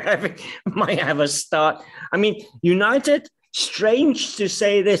 might have a start. I mean, United, strange to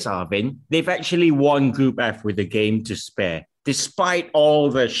say this, Arvin, they've actually won Group F with a game to spare, despite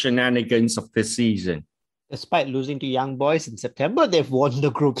all the shenanigans of the season. Despite losing to Young Boys in September, they've won the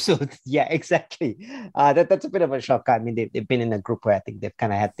group. So, yeah, exactly. That's a bit of a shock. I mean, they've been in a group where I think they've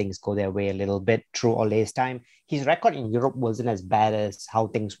kind of had things go their way a little bit through Ole's time. His record in Europe wasn't as bad as how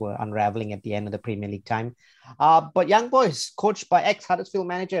things were unraveling at the end of the Premier League time. But Young Boys, coached by ex-Huddersfield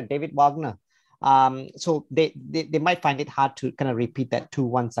manager David Wagner. So they might find it hard to kind of repeat that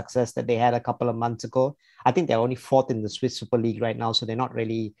 2-1 success that they had a couple of months ago. I think they're only fourth in the Swiss Super League right now, so they're not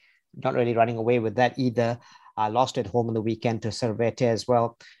really running away with that either. Lost at home on the weekend to Servette as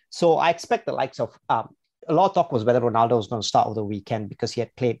well. So I expect the likes of a lot of talk was whether Ronaldo was going to start over the weekend because he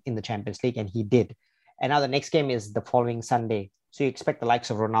had played in the Champions League, and he did. And now the next game is the following Sunday. So you expect the likes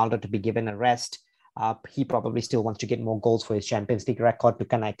of Ronaldo to be given a rest. He probably still wants to get more goals for his Champions League record to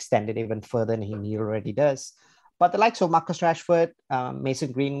kind of extend it even further than he already does. But the likes of Marcus Rashford,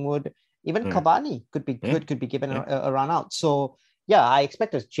 Mason Greenwood, even Cavani could be given a run out. So yeah, I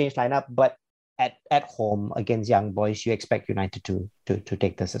expect a change lineup, but at home against Young Boys, you expect United to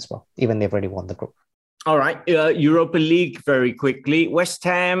take this as well, even they've already won the group. All right, Europa League very quickly. West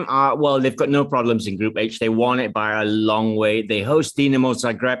Ham, they've got no problems in Group H. They won it by a long way. They host Dinamo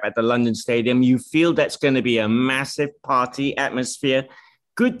Zagreb at the London Stadium. You feel that's going to be a massive party atmosphere.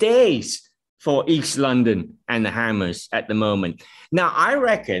 Good days for East London and the Hammers at the moment. Now, I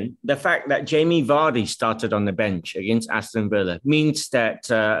reckon the fact that Jamie Vardy started on the bench against Aston Villa means that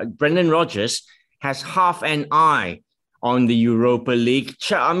Brendan Rodgers has half an eye on the Europa League.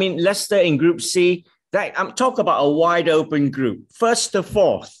 I mean, Leicester in Group C, talk about a wide open group. First to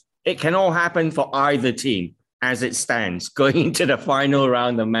fourth, it can all happen for either team as it stands going into the final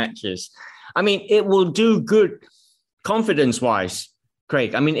round of matches. I mean, it will do good confidence-wise,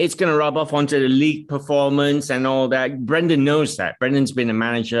 Craig. I mean, it's going to rub off onto the league performance and all that. Brendan knows that. Brendan's been a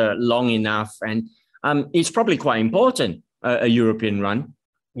manager long enough, and it's probably quite important, a European run.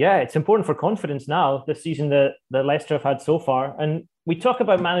 Yeah, it's important for confidence now, this season that Leicester have had so far. And we talk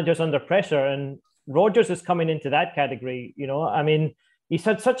about managers under pressure, and Rodgers is coming into that category. I mean, he's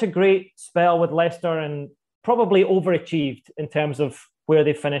had such a great spell with Leicester and probably overachieved in terms of where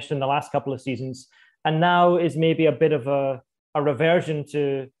they finished in the last couple of seasons. And now is maybe a bit of a reversion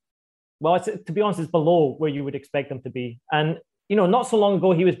to, to be honest, it's below where you would expect them to be. And not so long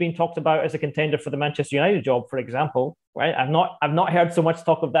ago he was being talked about as a contender for the Manchester United job, for example, right? I've not heard so much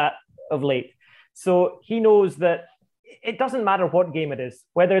talk of that of late. So he knows that it doesn't matter what game it is,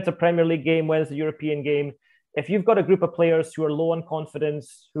 whether it's a Premier League game, whether it's a European game. If you've got a group of players who are low on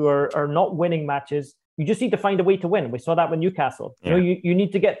confidence, who are not winning matches, you just need to find a way to win. We saw that with Newcastle. Yeah. You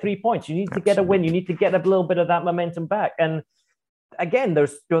need to get 3 points. You need to get a win. You need to get a little bit of that momentum back. And again,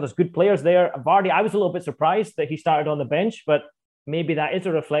 there's good players there. Vardy, I was a little bit surprised that he started on the bench, but maybe that is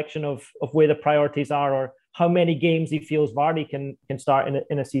a reflection of where the priorities are or how many games he feels Vardy can start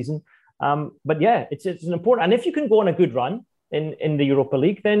in a season. But yeah, it's an important. And if you can go on a good run in the Europa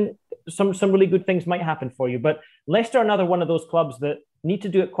League, then some really good things might happen for you. But Leicester are another one of those clubs that need to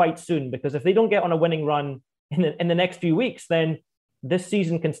do it quite soon, because if they don't get on a winning run in the next few weeks, then this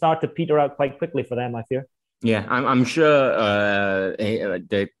season can start to peter out quite quickly for them, I fear. Yeah, I'm sure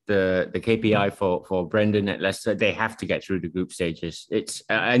the KPI for Brendan at Leicester, they have to get through the group stages. It's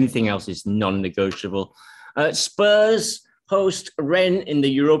anything else is non-negotiable. Spurs host Rennes in the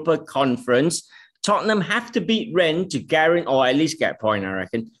Europa Conference. Tottenham have to beat Rennes to guarantee, or at least get a point, I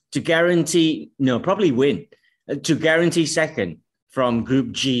reckon, to guarantee, probably win, to guarantee second from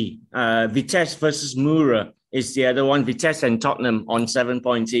Group G. Vitesse versus Mura is the other one. Vitesse and Tottenham on 7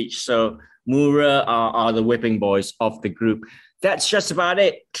 points each. So Mura are the whipping boys of the group. That's just about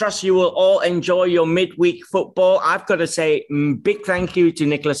it. Trust you will all enjoy your midweek football. I've got to say big thank you to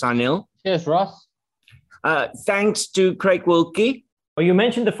Nicholas Arnill. Cheers, Ross. Thanks to Craig Wilkie. Well, you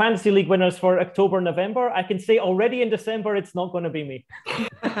mentioned the Fantasy League winners for October, November. I can say already in December, it's not going to be me.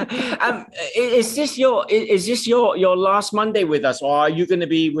 Is this your last Monday with us, or are you going to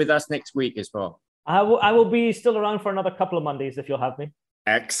be with us next week as well? I will be still around for another couple of Mondays if you'll have me.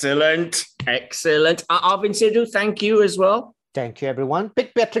 Excellent. Arvin Sidhu, thank you as well. Thank you, everyone.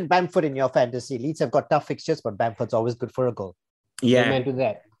 Pick Patrick Bamford in your fantasy. Leeds have got tough fixtures, but Bamford's always good for a goal. Yeah. Amen to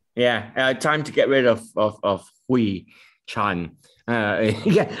that. Yeah. Time to get rid of Hui Chan.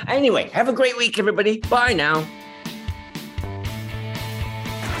 Yeah. Anyway, have a great week, everybody. Bye now.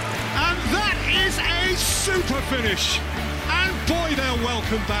 And that is a super finish. And boy, they're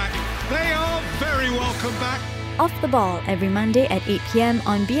welcome back. They are very welcome back. Off the Ball every Monday at 8 p.m.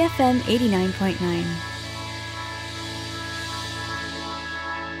 on BFM 89.9.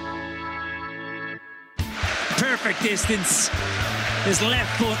 Perfect distance. His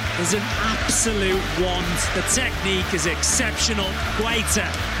left foot is an absolute wand. The technique is exceptional. Guaita,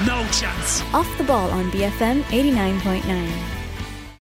 no chance. Off the Ball on BFM 89.9.